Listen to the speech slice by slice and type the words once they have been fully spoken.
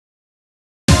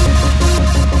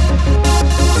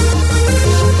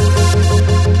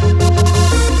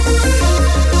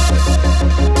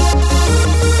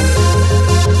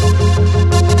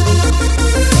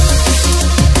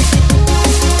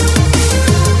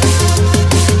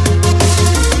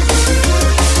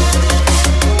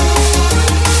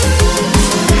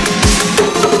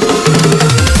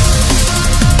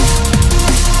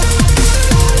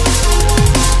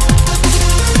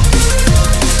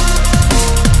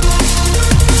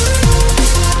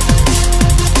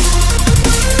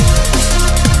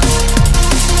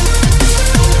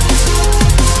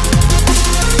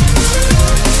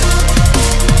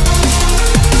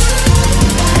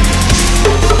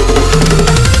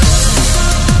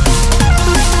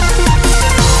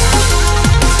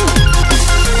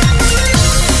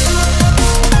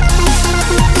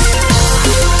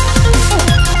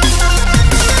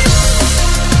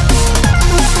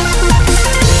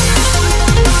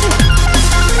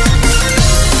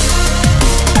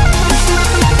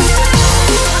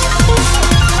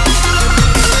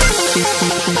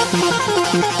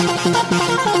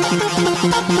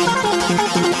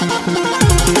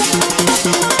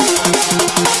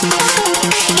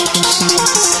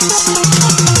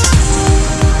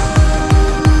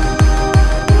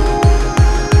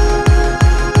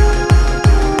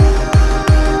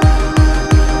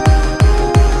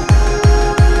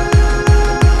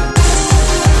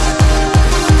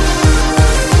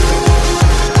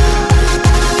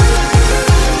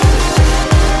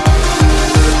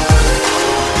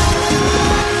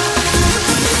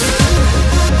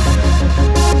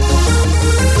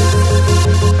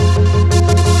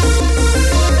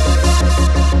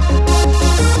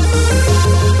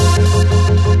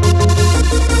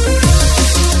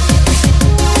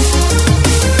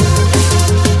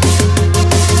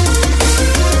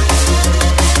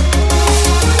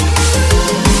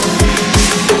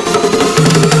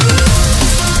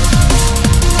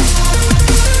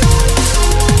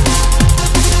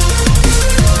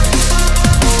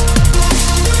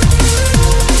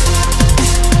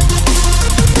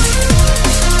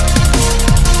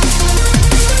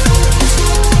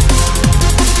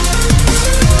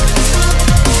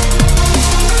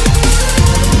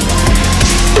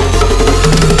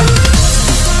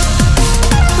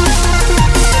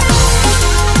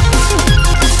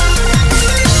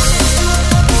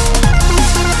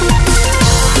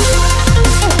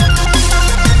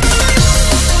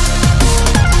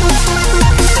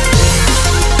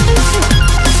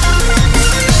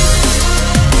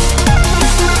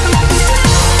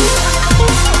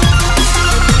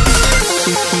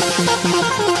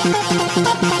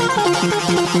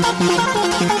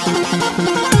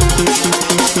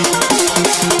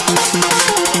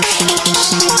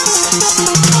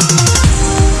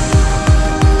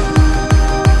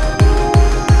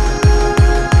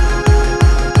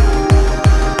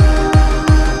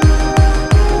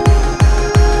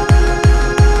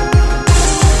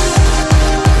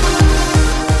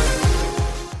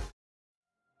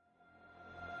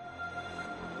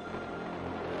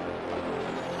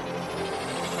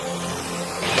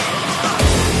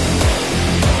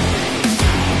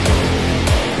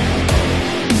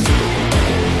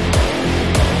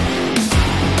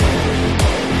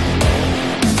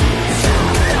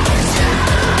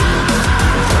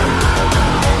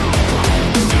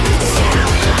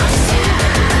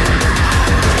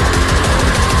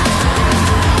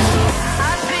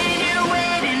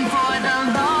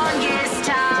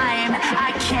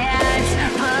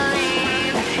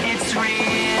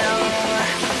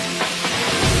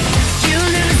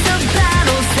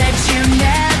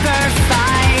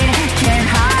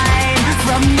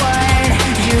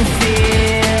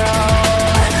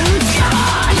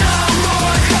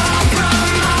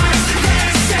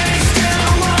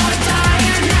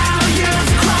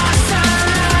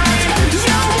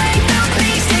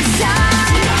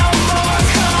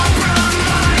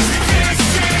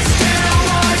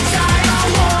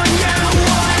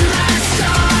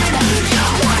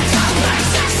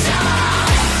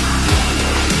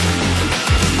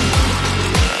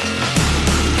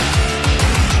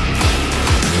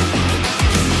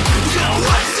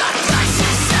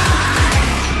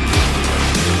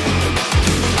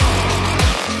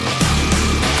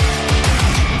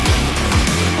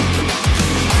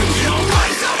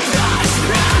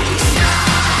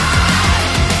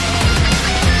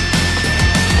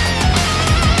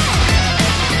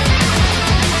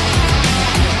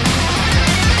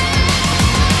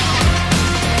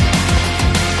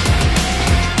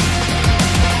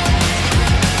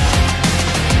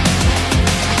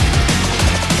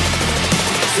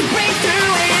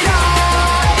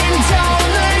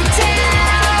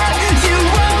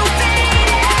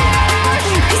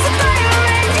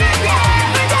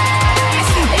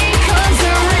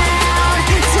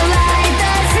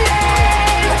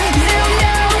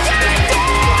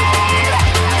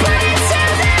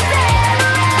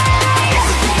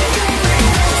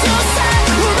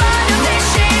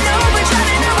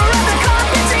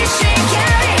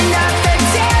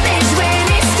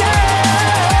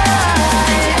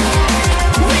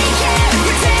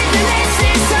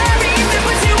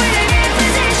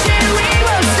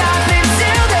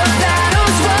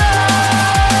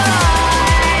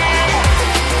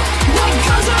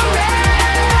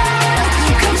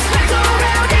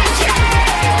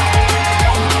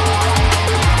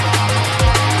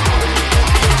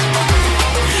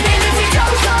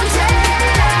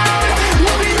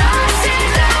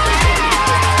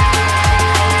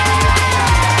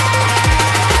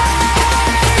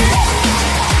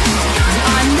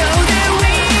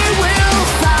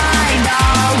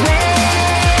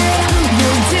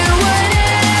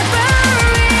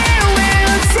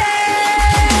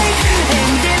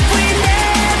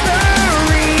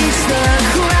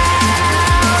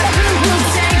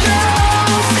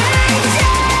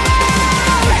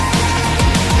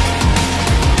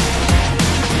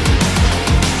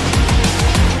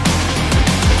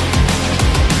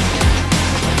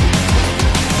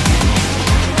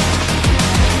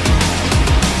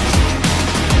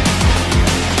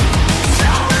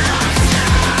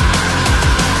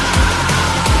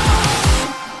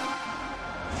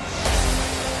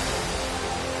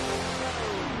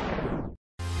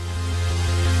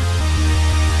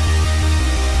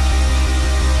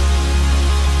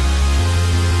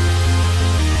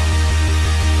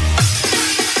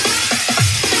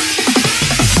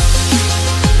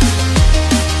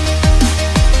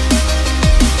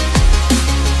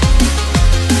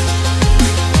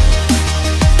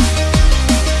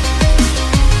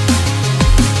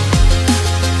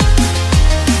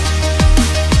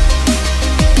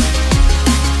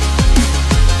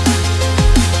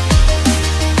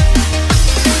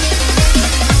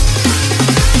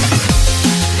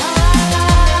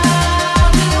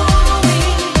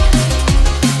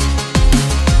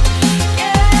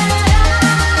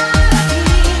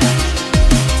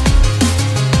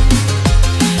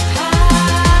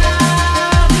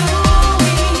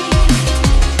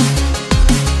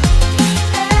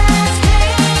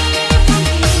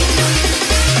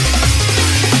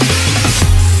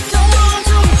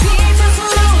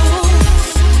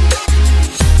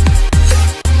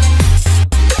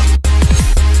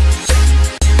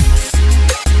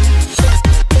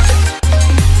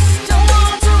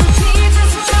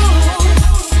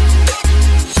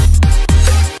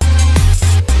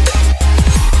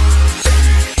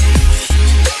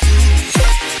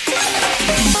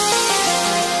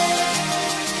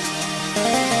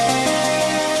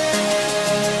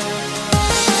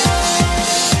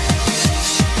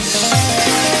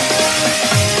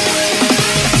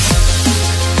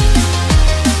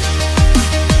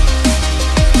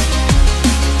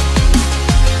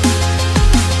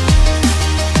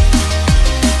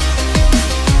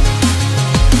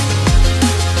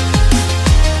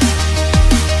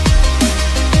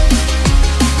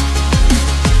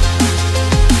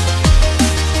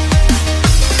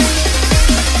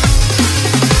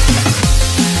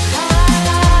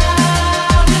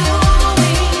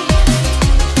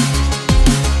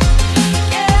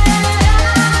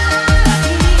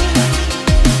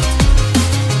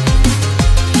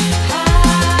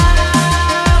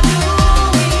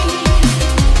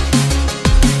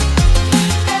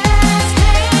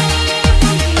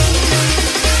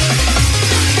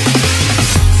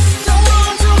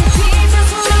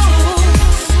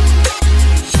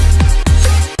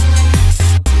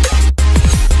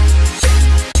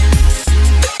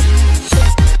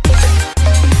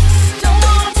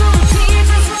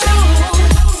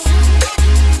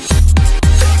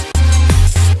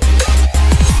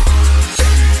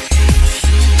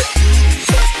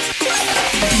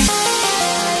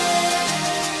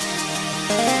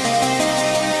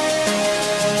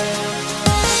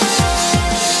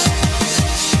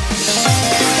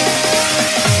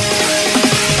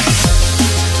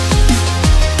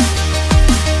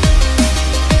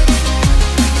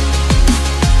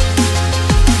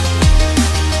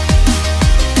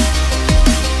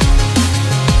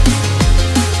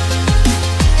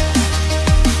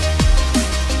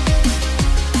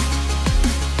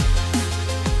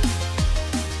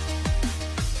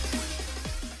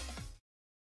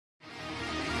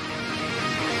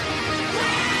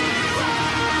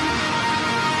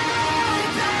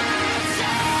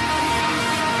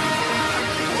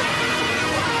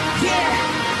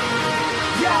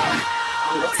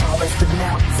I'm the tallest of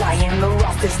mountains, I am the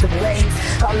roughest of waves.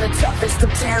 I'm the toughest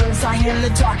of towns, I am the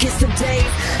darkest of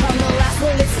days. I'm the last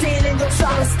one that's standing, don't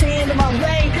try to stand in my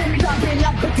way. I've been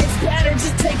up against better,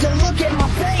 just take a look at my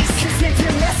face. Cause if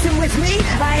you're messing with me,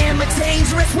 I am a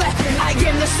dangerous weapon. I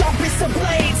am the sharpest of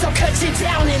blades, I'll cut you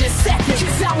down in a second.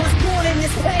 Cause I was born in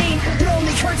this pain, it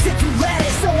only hurts if you let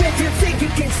it. So if you think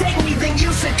you can take me, then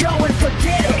you should go and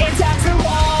forget it. And after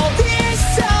all this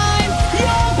time,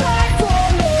 you're back for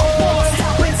more.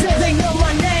 Stop until they know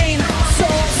my name. So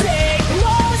take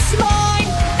what's mine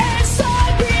and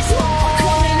side this wall.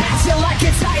 Coming at you like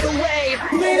a tidal wave.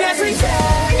 When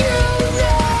everything you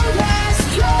know has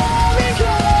come and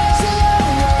gone,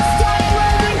 start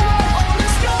rolling all the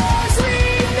scars we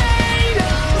made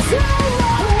of so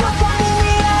long. We're finding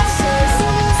the answers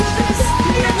to this,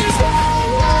 and there's no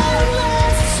one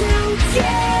left to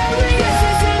carry. This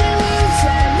is an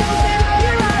illusion. Open up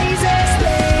your eyes and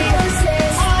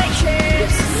spaces. I can't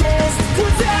resist,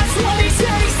 'cause that's what it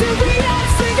takes to be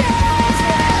us again.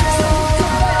 So look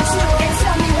around you and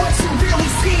tell me what you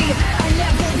really see. I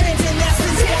never been, and that's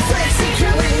the difference in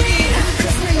you and me.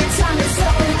 'Cause when your time is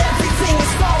up and everything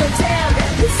is falling down,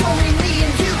 it's only me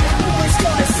and you who is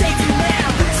gonna save you now.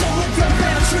 So look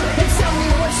around you and tell me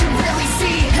what you really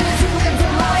see. You live the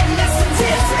lie, and that's the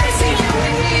difference in you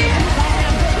and me. I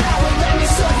have the power, let me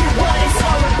show you what it's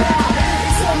all about.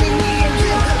 It's only me and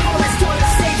you who is gonna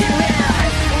save you now.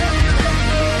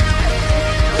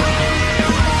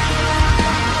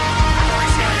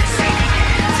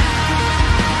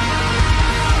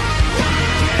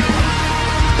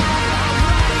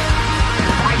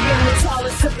 I am the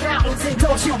tallest of mountains, and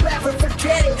don't you ever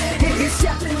forget it. If you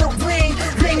step in the ring,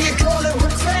 then you're gonna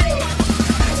regret it.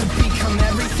 To become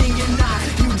everything you're not,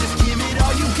 you just give it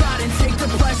all you got and take the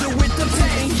pleasure with the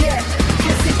pain, yeah.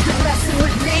 'Cause if you're messing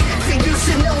with me, then you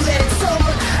should know that it's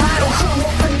over. I don't come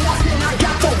up for nothing, I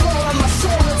got the world on my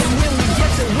shoulders. And when we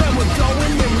get to where we're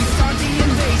going, then we start the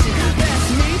invasion. That's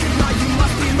me, now you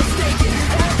must be mistaken.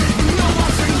 You know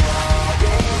what's real.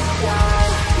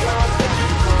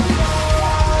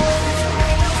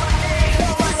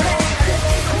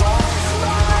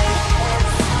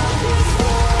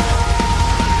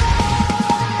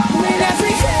 When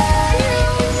everything you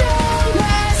know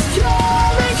has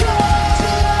come and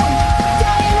gone,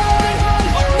 dying rolling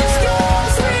all the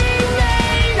scars we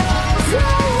made of so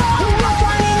long. We're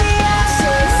finding the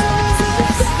answers to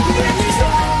this, and there's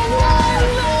no one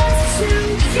left to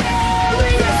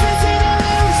carry. This is an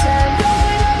illusion.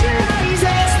 Open up your eyes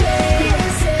and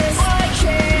spaces. I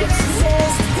can't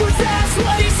resist, 'cause that's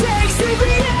what it takes to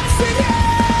be us again.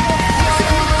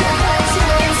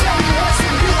 And tell me what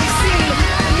you really see.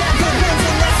 I never lived,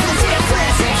 and that's the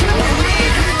difference in you and me.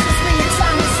 'Cause when your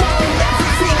time is up and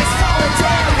everything is falling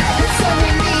down, it's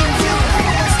only me and you who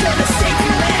is gonna save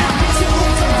you now. So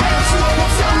look around you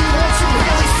and tell me what you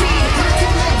really see. You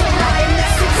live the lie, and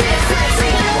that's the difference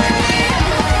in you and me.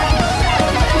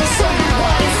 Let me show you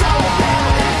what it's all about.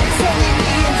 It's only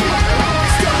me and you who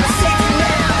is gonna save you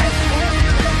now.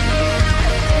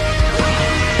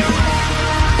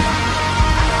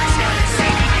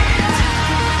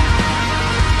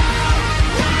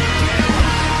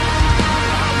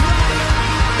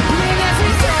 When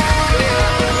everything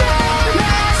you know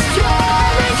has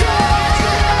come and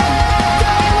gone,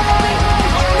 dying rolling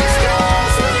all the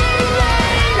scars we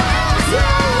made of so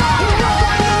long. We're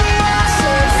finding the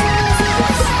answers to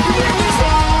this, and there's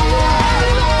no one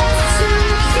left to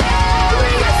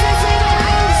carry. This is an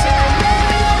illusion.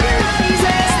 Open up your eyes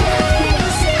and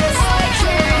spaces. I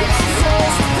can't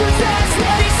resist, 'cause that's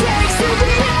what it takes to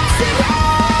be us again.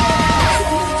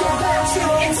 Look around you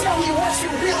and tell me what you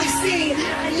really see.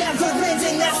 I never lived,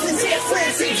 and that's the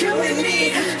difference in you and me.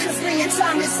 'Cause when your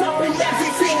time is up and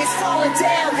everything is falling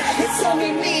down, it's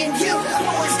only me and you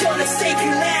who is gonna save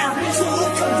you now. So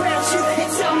look around you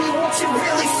and tell me what you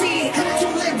really see. You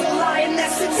live the lie, and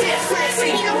that's the difference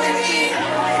in you and me.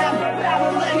 I have the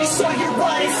power, let me show you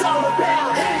what it's all about.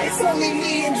 It's only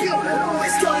me and you